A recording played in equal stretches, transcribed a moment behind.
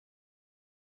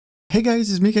Hey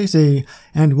guys, it's me KC,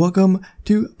 and welcome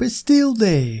to Bastille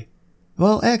Day.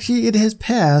 Well, actually it has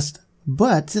passed,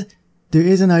 but there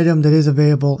is an item that is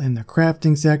available in the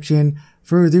crafting section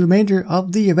for the remainder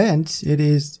of the event. It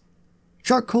is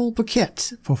charcoal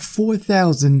briquette for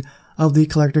 4,000 of the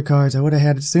collector cards. I would have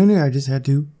had it sooner, I just had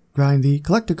to grind the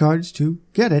collector cards to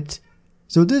get it.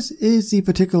 So this is the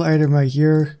particular item right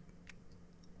here.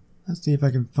 Let's see if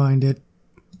I can find it.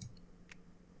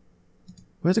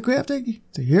 Where's the crafting?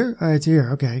 Is it here? Alright, it's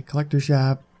here. Okay, collector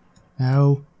shop.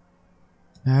 No.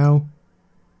 No.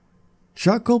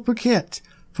 Charcoal briquette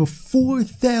for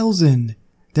 4,000.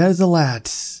 That is a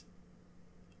lot.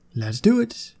 Let's do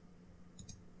it.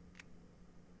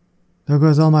 There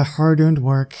goes all my hard-earned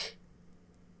work.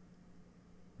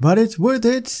 But it's worth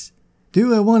it.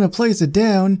 Do I want to place it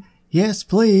down? Yes,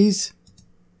 please.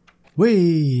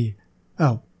 Whee!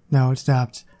 Oh, no, it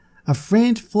stopped. A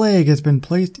France flag has been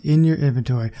placed in your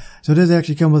inventory. So it does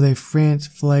actually come with a France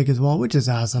flag as well, which is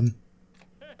awesome.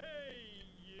 Hey,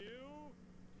 you!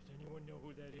 Does anyone know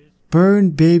who that is? Burn,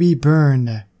 baby,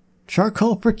 burn.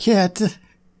 Charcoal briquette.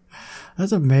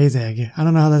 That's amazing. I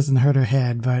don't know how that doesn't hurt her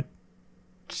head, but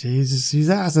Jesus, she's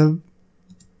awesome.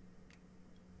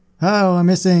 Oh, I'm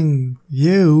missing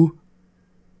you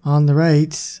on the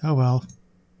right. Oh well.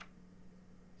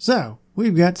 So,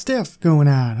 we've got stuff going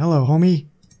on. Hello, homie.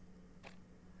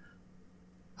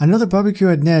 Another barbecue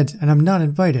at Ned's, and I'm not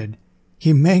invited.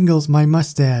 He mangles my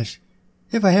mustache.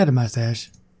 If I had a mustache.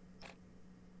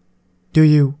 Do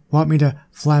you want me to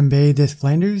flambe this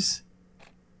Flanders?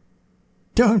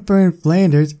 Don't burn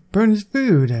Flanders, burn his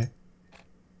food.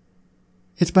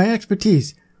 It's my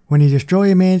expertise. When you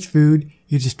destroy a man's food,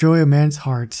 you destroy a man's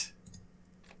heart.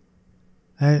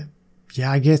 Yeah,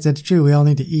 I guess that's true. We all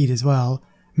need to eat as well.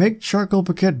 Make charcoal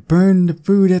briquette burn the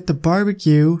food at the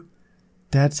barbecue.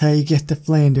 That's how you get the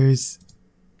Flanders.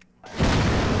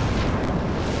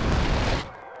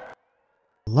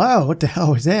 Hello, what the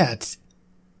hell was that?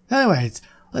 Anyways,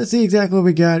 let's see exactly what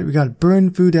we got. We got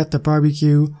burn food at the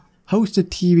barbecue, host a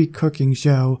TV cooking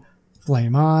show,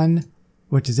 flame on,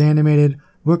 which is animated,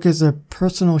 work as a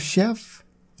personal chef,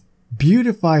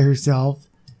 beautify herself,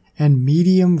 and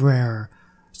medium rare.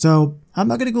 So, I'm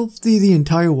not going to go through the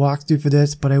entire walkthrough for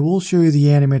this, but I will show you the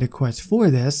animated quest for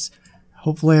this.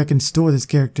 Hopefully I can store this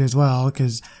character as well,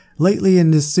 because lately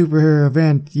in this superhero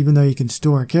event, even though you can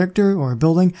store a character or a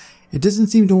building, it doesn't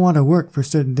seem to want to work for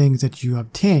certain things that you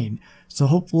obtain. So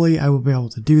hopefully I will be able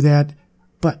to do that.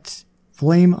 But,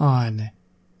 flame on.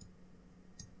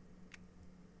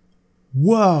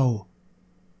 Whoa!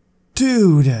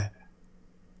 Dude!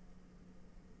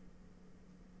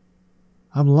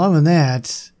 I'm loving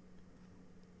that.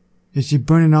 Is she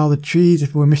burning all the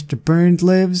trees where Mr. Burns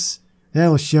lives?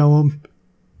 That'll show him.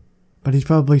 But he's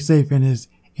probably safe in his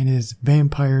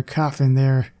vampire coffin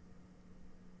there.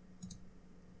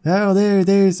 Oh,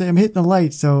 there's I'm hitting the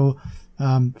light so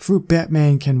Fruit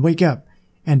Batman can wake up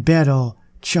and battle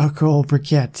charcoal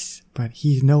briquette. But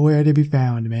he's nowhere to be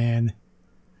found, man.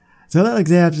 So that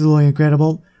looks absolutely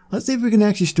incredible. Let's see if we can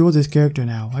actually store this character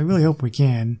now. I really hope we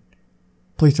can.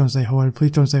 Please don't say horde.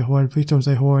 Please don't say horde. Please don't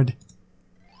say horde.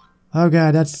 Oh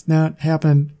god, that's not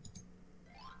happening.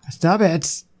 Stop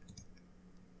it.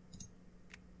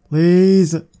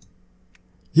 Please.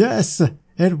 Yes,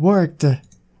 it worked.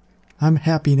 I'm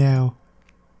happy now.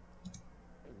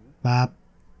 Bop.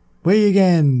 Wait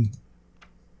again.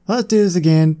 Let's do this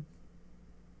again.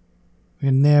 We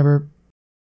can never.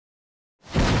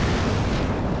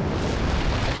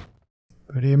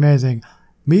 Pretty amazing.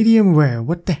 Medium rare.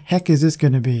 What the heck is this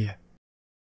gonna be?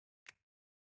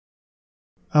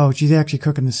 Oh, she's actually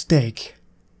cooking the steak.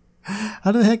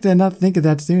 How the heck did I not think of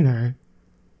that sooner?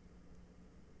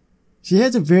 She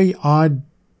has a very odd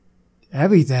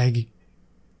everything.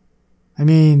 I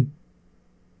mean,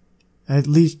 at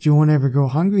least you won't ever go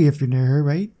hungry if you're near her,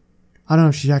 right? I don't know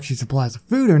if she actually supplies the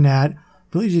food or not,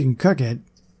 but at least you can cook it.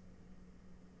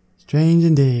 Strange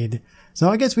indeed. So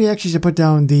I guess we actually should put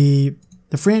down the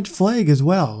French flag as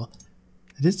well.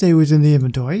 I did say it was in the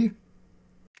inventory.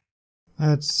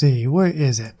 Let's see, where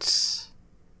is it?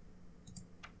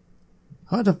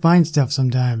 Hard to find stuff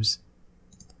sometimes.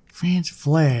 France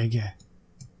flag.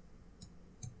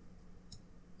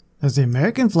 That's the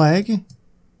American flag.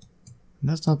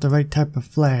 That's not the right type of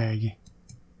flag.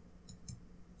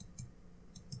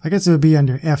 I guess it would be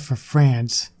under F for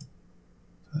France.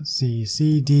 Let's see,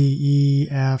 C, D, E,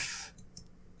 F.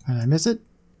 Did I miss it?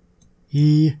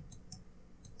 E.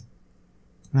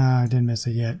 No, I didn't miss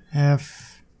it yet.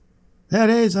 F. There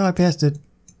it is! Oh, I passed it.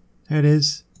 There it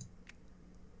is.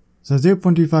 So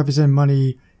 0.25%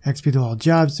 money XP to all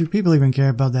jobs. Do people even care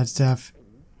about that stuff?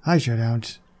 I sure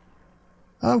don't.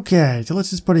 Okay, so let's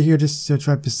just put it here just so it's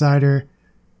right beside her.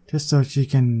 Just so she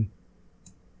can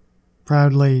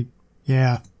proudly,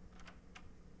 yeah.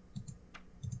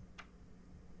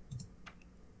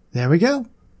 There we go.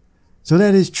 So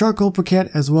that is charcoal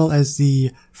briquette as well as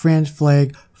the French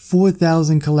flag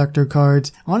 4,000 collector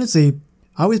cards. Honestly,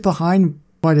 I was behind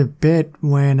quite a bit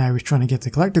when I was trying to get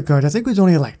the collector cards. I think it was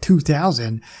only like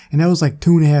 2,000, and that was like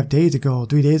 2.5 days ago,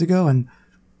 3 days ago, and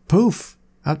poof,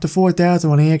 up to 4,000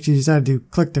 when I actually decided to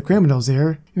click the criminals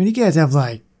there. I mean, you guys have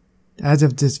like, as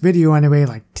of this video anyway,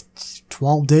 like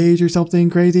 12 days or something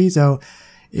crazy. So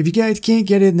if you guys can't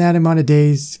get it in that amount of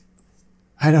days,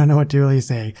 I don't know what to really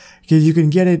say. Because you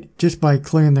can get it just by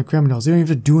clearing the criminals. You don't have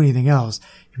to do anything else.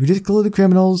 If you just clear the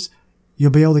criminals, you'll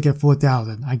be able to get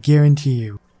 4,000. I guarantee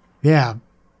you. Yeah.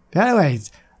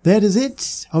 Anyways, that is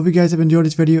it. Hope you guys have enjoyed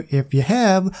this video. If you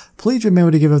have, please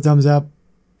remember to give it a thumbs up.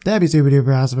 That'd be super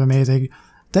duper awesome, amazing.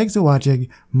 Thanks for watching.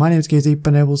 My name is Casey,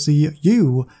 and I will see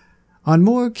you on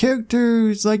more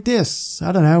characters like this.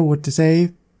 I don't know what to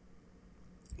say.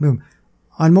 Boom.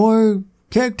 On more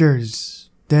characters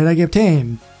that I get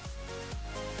tamed.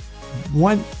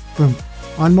 Boom.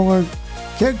 On more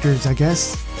characters, I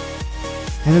guess.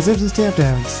 And the Simpsons tap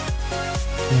downs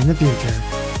in the future.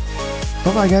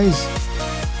 Bye bye, guys.